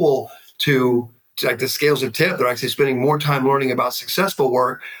more pull to like the scales have tipped. They're actually spending more time learning about successful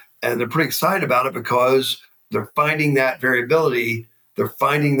work. And they're pretty excited about it because they're finding that variability. They're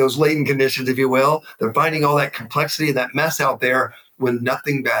finding those latent conditions, if you will. They're finding all that complexity and that mess out there when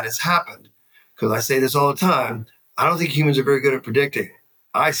nothing bad has happened. Because I say this all the time, I don't think humans are very good at predicting.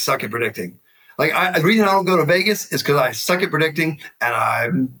 I suck at predicting. Like the reason I don't go to Vegas is because I suck at predicting,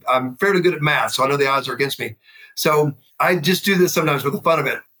 and I'm fairly good at math, so I know the odds are against me. So I just do this sometimes for the fun of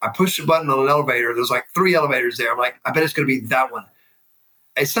it. I push a button on an elevator. There's like 3 elevators there. I'm like, I bet it's going to be that one.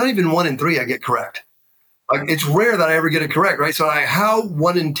 It's not even 1 in 3 I get correct. Like, it's rare that I ever get it correct, right? So how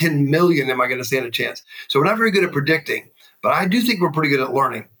 1 in 10 million am I going to stand a chance? So we're not very good at predicting, but I do think we're pretty good at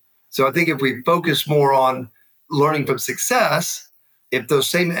learning. So I think if we focus more on learning from success, if those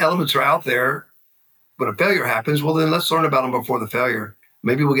same elements are out there, when a failure happens, well, then let's learn about them before the failure.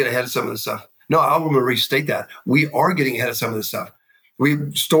 Maybe we'll get ahead of some of the stuff. No, I'm going to restate that. We are getting ahead of some of this stuff.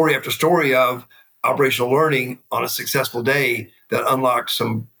 We story after story of operational learning on a successful day that unlocked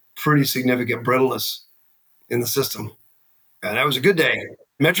some pretty significant brittleness in the system. And that was a good day.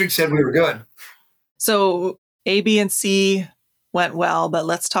 Metrics said we were good. So A, B, and C went well, but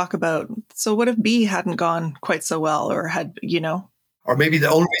let's talk about, so what if B hadn't gone quite so well, or had, Or maybe the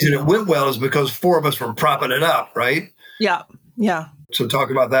only reason it went well is because 4 of us were propping it up, right? Yeah. So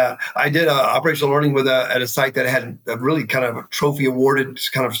talk about that. I did operational learning at a site that had a really kind of a trophy awarded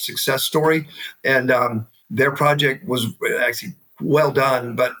kind of success story. And their project was actually well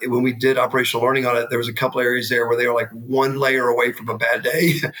done. But when we did operational learning on it, there was a couple areas there where they were like 1 layer away from a bad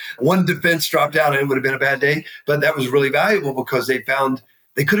day. One defense dropped out and it would have been a bad day. But that was really valuable because they found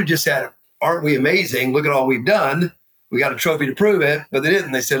they could have just said, aren't we amazing? Look at all we've done. We got a trophy to prove it. But they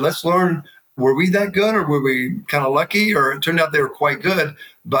didn't. They said, let's learn. Were we that good, or were we kind of lucky? Or it turned out they were quite good,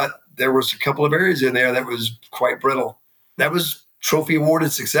 but there was a couple of areas in there that was quite brittle. That was trophy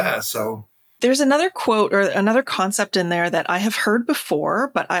awarded success. So there's another quote or another concept in there that I have heard before,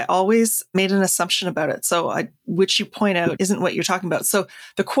 but I always made an assumption about it. So which you point out isn't what you're talking about. So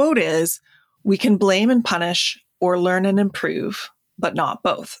the quote is, we can blame and punish or learn and improve, but not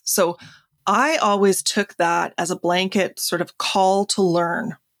both. So I always took that as a blanket sort of call to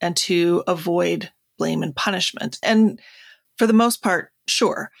learn and to avoid blame and punishment. And for the most part,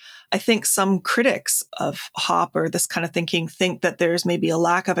 sure. I think some critics of HOP or this kind of thinking think that there's maybe a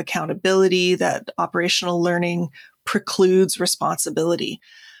lack of accountability, that operational learning precludes responsibility.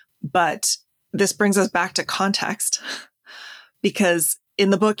 But this brings us back to context, because in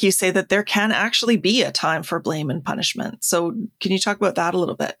the book, you say that there can actually be a time for blame and punishment. So can you talk about that a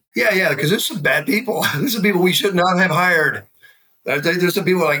little bit? Yeah, because there's some bad people. There's some people we should not have hired. There's some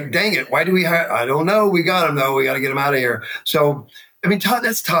people like, dang it, why do we hire? I don't know. We got them, though. We got to get them out of here. So, I mean,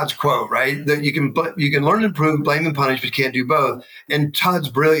 that's Todd's quote, right? That you can learn and improve, blame and punish, but you can't do both. And Todd's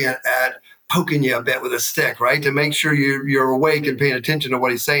brilliant at poking you a bit with a stick, right? To make sure you're awake and paying attention to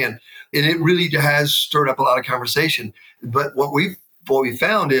what he's saying. And it really has stirred up a lot of conversation. But what we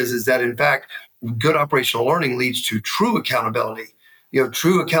found is that, in fact, good operational learning leads to true accountability.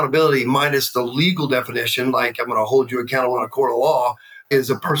 True accountability minus the legal definition, like I'm going to hold you accountable in a court of law, is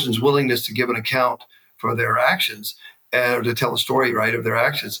a person's willingness to give an account for their actions or to tell a story, right, of their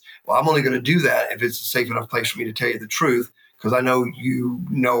actions. Well, I'm only going to do that if it's a safe enough place for me to tell you the truth, because I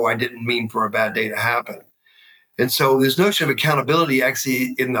know I didn't mean for a bad day to happen. And so this notion of accountability,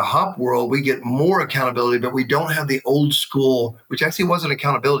 actually in the hop world, we get more accountability, but we don't have the old school, which actually wasn't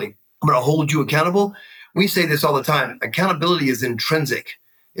accountability. I'm going to hold you accountable. We say this all the time. Accountability is intrinsic.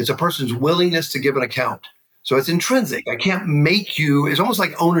 It's a person's willingness to give an account. So it's intrinsic. I can't make you, it's almost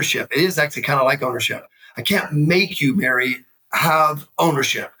like ownership. It is actually kind of like ownership. I can't make you, Mary, have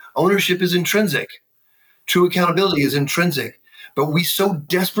ownership. Ownership is intrinsic. True accountability is intrinsic. But we so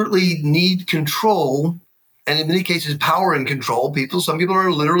desperately need control, and in many cases, power and control. Some people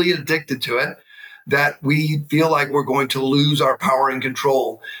are literally addicted to it, that we feel like we're going to lose our power and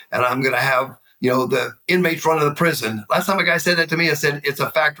control. And I'm going to have, the inmates run to the prison. Last time a guy said that to me, I said, it's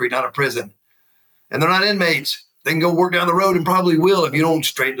a factory, not a prison. And they're not inmates. They can go work down the road and probably will if you don't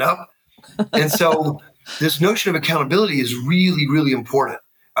straighten up. And so this notion of accountability is really, really important.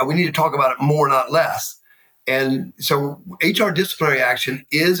 We need to talk about it more, not less. And so HR disciplinary action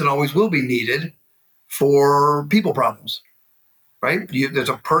is and always will be needed for people problems, right? There's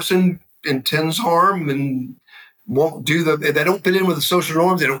a person intends harm and won't they don't fit in with the social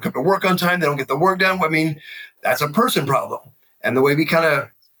norms. They don't come to work on time. They don't get the work done. I mean, that's a person problem. And the way we kind of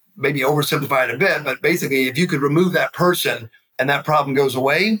maybe oversimplify it a bit, but basically if you could remove that person and that problem goes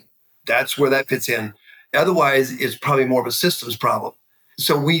away, that's where that fits in. Otherwise, it's probably more of a systems problem.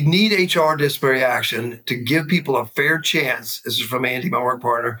 So we need HR disciplinary action to give people a fair chance. This is from Andy, my work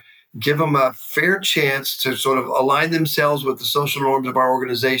partner. Give them a fair chance to sort of align themselves with the social norms of our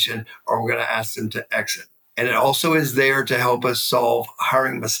organization, or we're going to ask them to exit. And it also is there to help us solve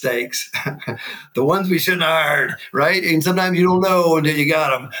hiring mistakes, the ones we shouldn't have hired, right? And sometimes you don't know until you got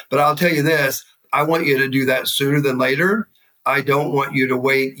them. But I'll tell you this, I want you to do that sooner than later. I don't want you to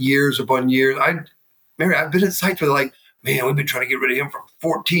wait years upon years. Mary, I've been at sites where they're like, man, we've been trying to get rid of him for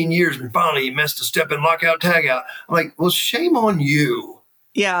 14 years, and finally he missed a step in lockout, tagout. I'm like, well, shame on you.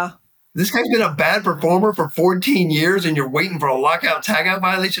 Yeah. This guy's been a bad performer for 14 years, and you're waiting for a lockout, tagout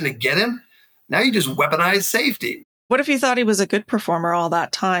violation to get him? Now you just weaponize safety. What if you thought he was a good performer all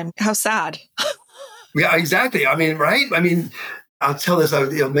that time? How sad. Yeah, exactly. I mean, right? I mean, I'll tell this,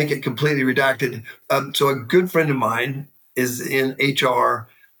 I'll make it completely redacted. So a good friend of mine is in HR,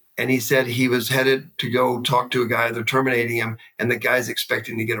 and he said he was headed to go talk to a guy. They're terminating him, and the guy's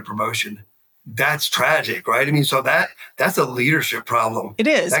expecting to get a promotion. That's tragic, right? I mean, so that's a leadership problem. It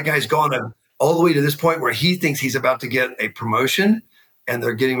is. That guy's gone all the way to this point where he thinks he's about to get a promotion, and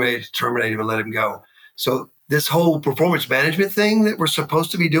they're getting ready to terminate him and let him go. So this whole performance management thing that we're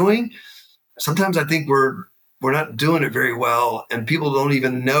supposed to be doing, sometimes I think we're not doing it very well, and people don't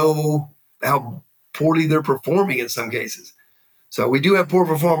even know how poorly they're performing in some cases. So we do have poor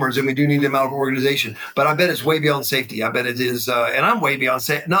performers, and we do need them out of organization. But I bet it's way beyond safety. I bet it is, and I'm way beyond,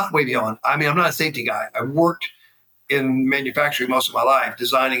 not way beyond. I mean, I'm not a safety guy. I worked in manufacturing most of my life,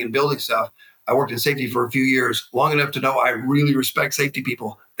 designing and building stuff. I worked in safety for a few years, long enough to know I really respect safety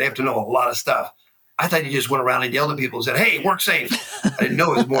people. They have to know a lot of stuff. I thought you just went around and yelled at people and said, hey, work safe. I didn't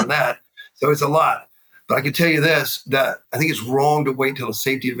know it was more than that. So it's a lot. But I can tell you this, that I think it's wrong to wait till a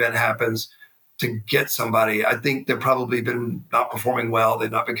safety event happens to get somebody. I think they've probably been not performing well.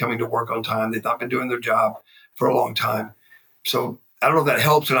 They've not been coming to work on time. They've not been doing their job for a long time. So I don't know if that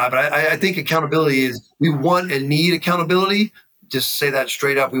helps or not, but I think accountability is, we want and need accountability. Just say that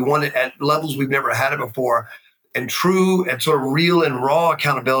straight up. We want it at levels we've never had it before. And true and sort of real and raw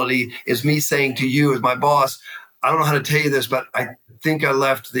accountability is me saying to you as my boss, I don't know how to tell you this, but I think I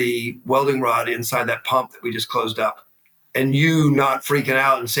left the welding rod inside that pump that we just closed up. And you not freaking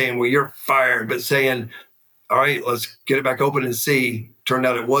out and saying, well, you're fired, but saying, all right, let's get it back open and see. Turned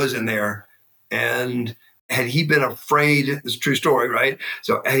out it was in there. And had he been afraid, it's a true story, right?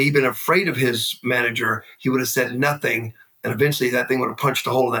 So had he been afraid of his manager, he would have said nothing. And eventually that thing would have punched a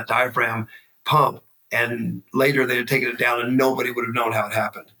hole in that diaphragm pump. And later they'd have taken it down and nobody would have known how it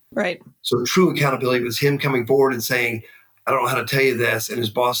happened. Right. So true accountability was him coming forward and saying, I don't know how to tell you this. And his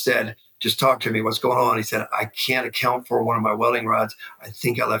boss said, just talk to me. What's going on? He said, I can't account for one of my welding rods. I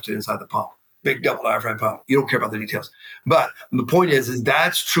think I left it inside the pump. Big double diaphragm pump. You don't care about the details. But the point is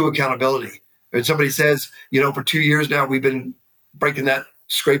that's true accountability. When somebody says, for 2 years now, we've been breaking that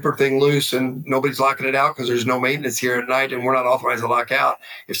scraper thing loose and nobody's locking it out because there's no maintenance here at night and we're not authorized to lock out.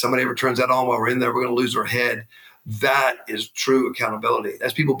 If somebody ever turns that on while we're in there, we're going to lose our head. That is true accountability.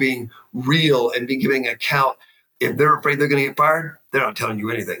 That's people being real and giving account. If they're afraid they're going to get fired, they're not telling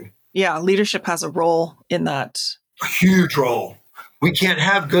you anything. Yeah, leadership has a role in that. A huge role. We can't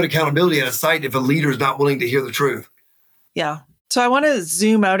have good accountability at a site if a leader is not willing to hear the truth. Yeah. So I want to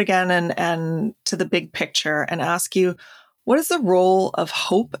zoom out again and to the big picture and ask you, what is the role of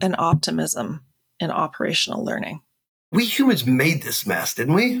hope and optimism in operational learning? we humans made this mess,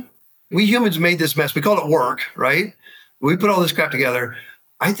 didn't we? We humans made this mess. We call it work, right? We put all this crap together.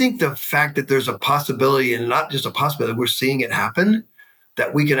 I think the fact that there's a possibility, and not just a possibility, we're seeing it happen,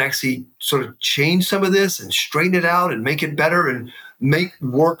 that we can actually sort of change some of this and straighten it out and make it better and make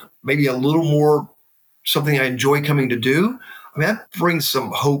work maybe a little more something I enjoy coming to do. I mean, that brings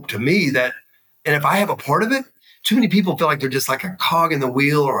some hope to me that, and if I have a part of it, too many people feel like they're just like a cog in the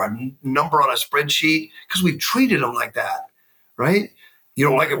wheel or a number on a spreadsheet because we've treated them like that, right? You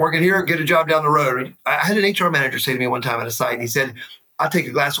don't like it working here, get a job down the road. I had an HR manager say to me one time at a site, and he said, I'll take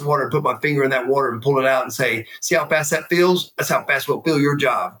a glass of water and put my finger in that water and pull it out and say, see how fast that feels? That's how fast we'll fill your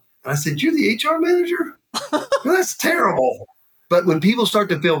job. And I said, you're the HR manager? Well, that's terrible. But when people start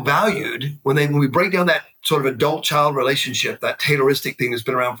to feel valued, when we break down that sort of adult-child relationship, that Tayloristic thing that's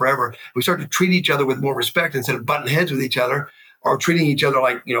been around forever, we start to treat each other with more respect instead of butting heads with each other or treating each other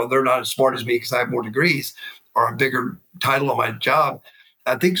like, they're not as smart as me because I have more degrees or a bigger title on my job.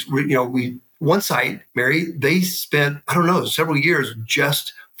 I think, one site, Mary, they spent, several years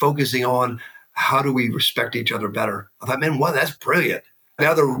just focusing on how do we respect each other better. I thought, man, wow, that's brilliant.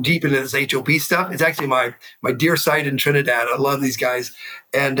 Now they're deep into this HOP stuff. It's actually my dear site in Trinidad. I love these guys.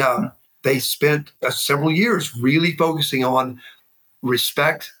 And they spent several years really focusing on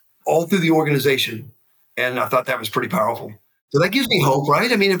respect all through the organization. And I thought that was pretty powerful. So that gives me hope, right?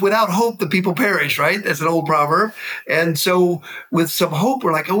 I mean, if without hope, the people perish, right? That's an old proverb. And so with some hope,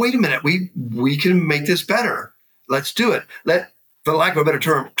 we're like, oh, wait a minute, we can make this better. Let's do it. For lack of a better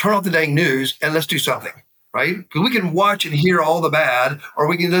term, turn off the dang news and let's do something, right? Because we can watch and hear all the bad, or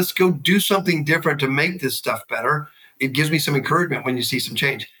we can just go do something different to make this stuff better. It gives me some encouragement when you see some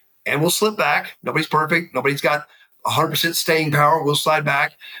change. And we'll slip back. Nobody's perfect. Nobody's got 100% staying power. We'll slide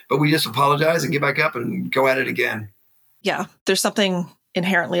back, but we just apologize and get back up and go at it again. Yeah, there's something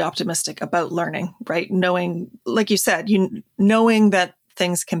inherently optimistic about learning, right? Knowing, like you said, knowing that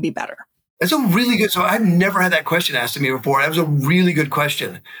things can be better. That's a really good, so I've never had that question asked to me before. That was a really good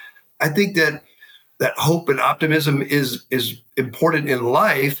question. I think that hope and optimism is important in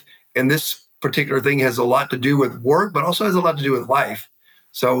life. And this particular thing has a lot to do with work, but also has a lot to do with life.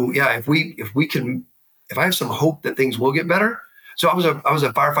 So yeah, if I have some hope that things will get better. So I was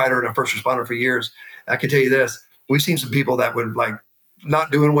a firefighter and a first responder for years. I can tell you this. We've seen some people that would like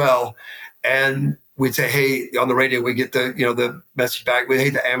not doing well, and we'd say, hey, on the radio, we get the message back.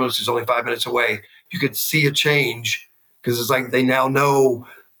 Hey, the ambulance is only 5 minutes away. You could see a change because it's like they now know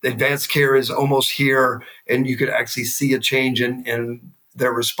the advanced care is almost here, and you could actually see a change in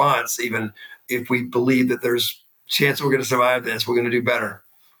their response. Even if we believe that there's a chance we're going to survive this, we're going to do better.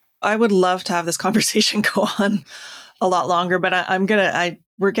 I would love to have this conversation go on a lot longer, but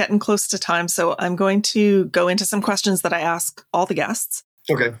we're getting close to time. So I'm going to go into some questions that I ask all the guests.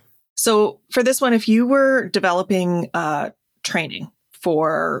 Okay. So for this one, if you were developing training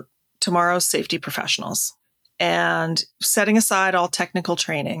for tomorrow's safety professionals and setting aside all technical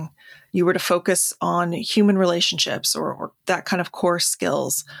training, you were to focus on human relationships or that kind of core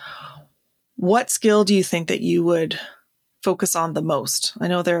skills, what skill do you think that you would focus on the most? I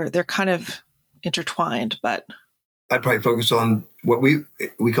know they're kind of intertwined, but I'd probably focus on what we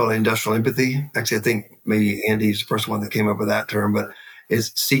call industrial empathy. Actually, I think maybe Andy's the first one that came up with that term, but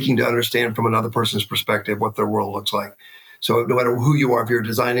is seeking to understand from another person's perspective what their world looks like. So no matter who you are, if you're a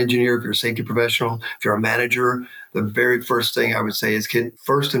design engineer, if you're a safety professional, if you're a manager, the very first thing I would say is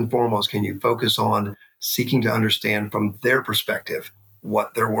first and foremost, can you focus on seeking to understand from their perspective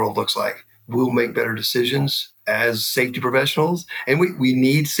what their world looks like? We'll make better decisions as safety professionals. And we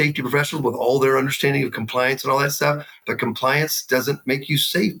need safety professionals with all their understanding of compliance and all that stuff. But compliance doesn't make you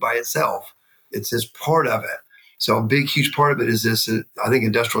safe by itself. It's just part of it. So a big, huge part of it is this. I think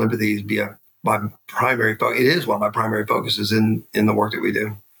industrial empathy is my primary focus. It is one of my primary focuses in the work that we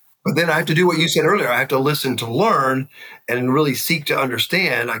do. But then I have to do what you said earlier. I have to listen to learn and really seek to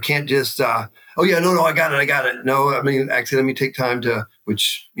understand. I can't just, I got it. No, I mean, actually, let me take time to,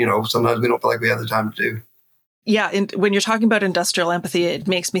 which, sometimes we don't feel like we have the time to do. Yeah. And when you're talking about industrial empathy, it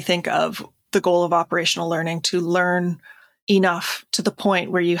makes me think of the goal of operational learning, to learn enough to the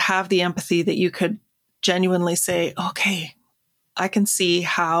point where you have the empathy that you could genuinely say, okay, I can see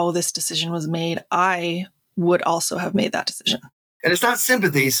how this decision was made. I would also have made that decision. And it's not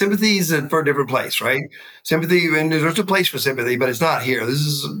sympathy. Sympathy is for a different place, right? Sympathy, and there's a place for sympathy, but it's not here. This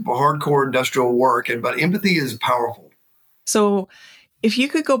is hardcore industrial work, but empathy is powerful. So if you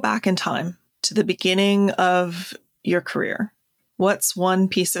could go back in time to the beginning of your career, what's one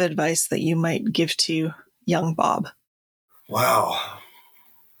piece of advice that you might give to young Bob? Wow.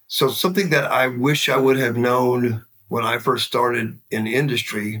 So something that I wish I would have known when I first started in the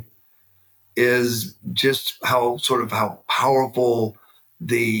industry is just how powerful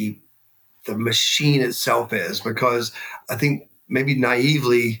the machine itself is, because I think maybe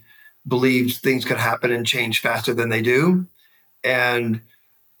naively believed things could happen and change faster than they do. And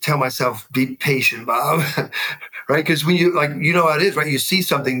tell myself, be patient, Bob, right? Because when you how it is, right? You see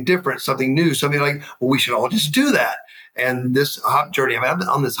something different, something new, something like, well, we should all just do that. And this hop journey, I've been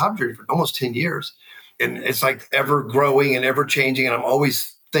on this hop journey for almost 10 years. And it's like ever growing and ever changing. And I'm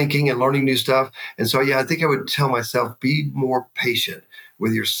always thinking and learning new stuff. And so, I think I would tell myself, be more patient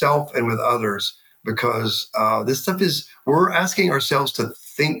with yourself and with others, because this stuff we're asking ourselves to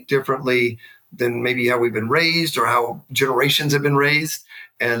think differently than maybe how we've been raised or how generations have been raised.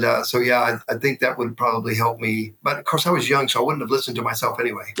 And I think that would probably help me. But of course, I was young, so I wouldn't have listened to myself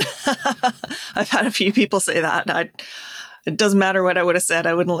anyway. I've had a few people say that. It doesn't matter what I would have said.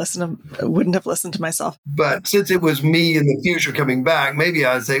 I wouldn't have listened to myself. But since it was me in the future coming back, maybe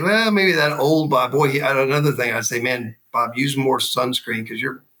I'd say, well, maybe that old Bob, another thing I'd say, man, Bob, use more sunscreen because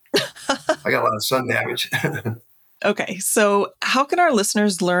I got a lot of sun damage. Okay. So how can our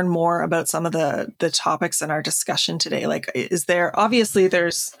listeners learn more about some of the topics in our discussion today? Like, there's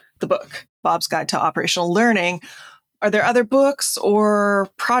the book, Bob's Guide to Operational Learning. Are there other books or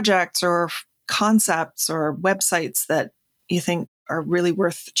projects or concepts or websites that you think are really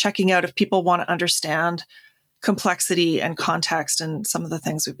worth checking out if people want to understand complexity and context and some of the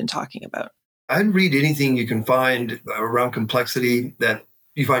things we've been talking about? I'd read anything you can find around complexity that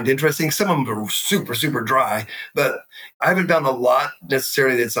you find interesting. Some of them are super, super dry, but I haven't found a lot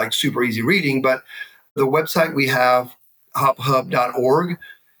necessarily that's like super easy reading. But the website we have, hophub.org,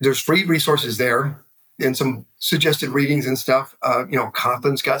 there's free resources there and some suggested readings and stuff.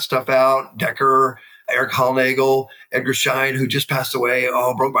 Coughlin got stuff out, Decker, Eric Hollnagel, Edgar Schein, who just passed away.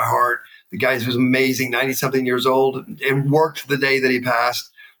 Oh, broke my heart. The guy was amazing, 90-something years old, and worked the day that he passed.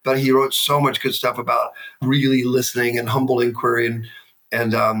 But he wrote so much good stuff about really listening and humble inquiry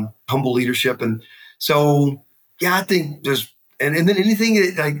and humble leadership. And so, I think there's, and then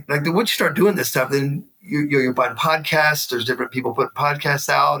anything like once you start doing this stuff, then you'll find podcasts. There's different people putting podcasts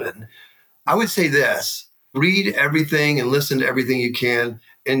out. And I would say this, read everything and listen to everything you can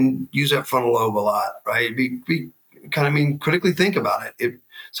and use that frontal lobe a lot, right? Critically think about it.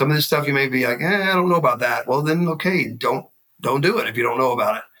 Some of this stuff you may be like, I don't know about that. Well, then, okay, don't do it if you don't know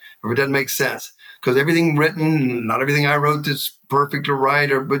about it, or if it doesn't make sense. Because everything written, not everything I wrote is perfect or right,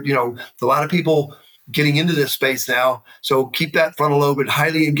 but a lot of people getting into this space now. So keep that frontal lobe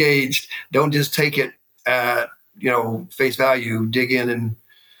highly engaged. Don't just take it at face value. Dig in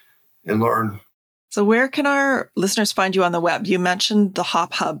and learn. So where can our listeners find you on the web? You mentioned the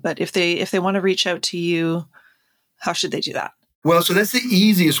Hop Hub, but if they want to reach out to you, how should they do that? Well, so that's the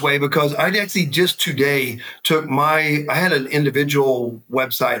easiest way, because I actually just today I had an individual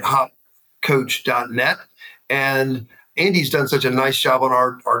website, hopcoach.net, and Andy's done such a nice job on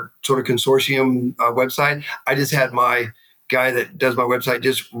our sort of consortium website. I just had my guy that does my website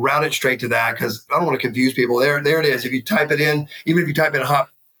just route it straight to that, because I don't want to confuse people. There it is. If you type it in, even if you type in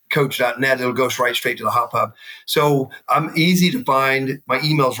hopcoach.net, it'll go right straight to the Hop Hub. So I'm easy to find. My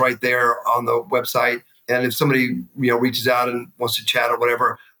email's right there on the website. And if somebody reaches out and wants to chat or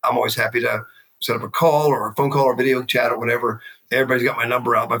whatever, I'm always happy to set up a call or a phone call or video chat or whatever. Everybody's got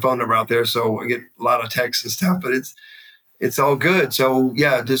my phone number out there, so I get a lot of texts and stuff. But it's all good. So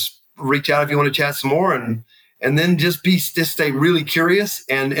just reach out if you want to chat some more, and then just stay really curious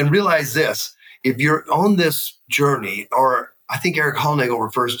and realize this: if you're on this journey, or I think Eric Hollnagel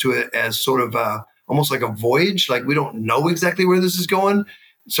refers to it as sort of almost like a voyage. Like, we don't know exactly where this is going.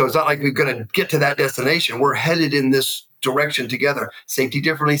 So it's not like we're going to get to that destination. We're headed in this direction together. Safety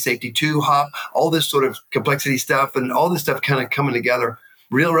differently, safety two, HOP, all this sort of complexity stuff and all this stuff kind of coming together.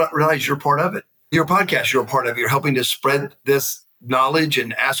 Realize you're part of it. Your podcast, you're a part of it. You're helping to spread this knowledge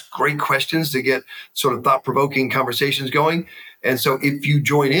and ask great questions to get sort of thought-provoking conversations going. And so if you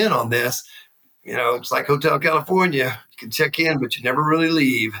join in on this, it's like Hotel California. You can check in, but you never really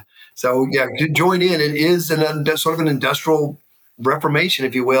leave. So to join in, it is sort of an industrial reformation,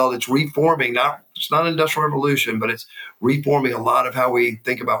 if you will. It's reforming. It's not an industrial revolution, but it's reforming a lot of how we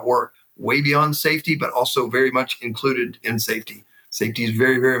think about work, way beyond safety, but also very much included in safety. Safety is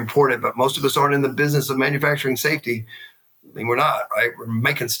very, very important, but most of us aren't in the business of manufacturing safety. I mean, we're not, right? We're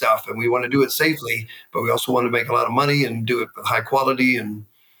making stuff and we want to do it safely, but we also want to make a lot of money and do it with high quality and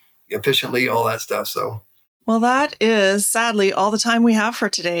efficiently, all that stuff. So, well, that is sadly all the time we have for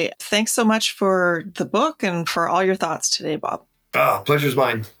today. Thanks so much for the book and for all your thoughts today, Bob. Pleasure's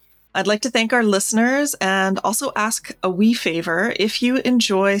mine. I'd like to thank our listeners and also ask a wee favor. If you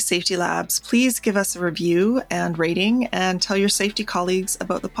enjoy Safety Labs, please give us a review and rating and tell your safety colleagues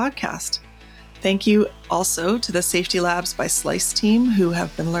about the podcast. Thank you also to the Safety Labs by Slice team who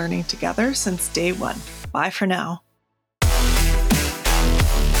have been learning together since day one. Bye for now.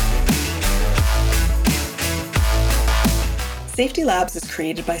 Safety Labs is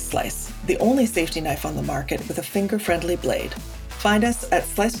created by Slice, the only safety knife on the market with a finger-friendly blade. Find us at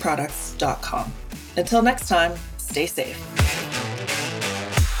sliceproducts.com. Until next time, stay safe.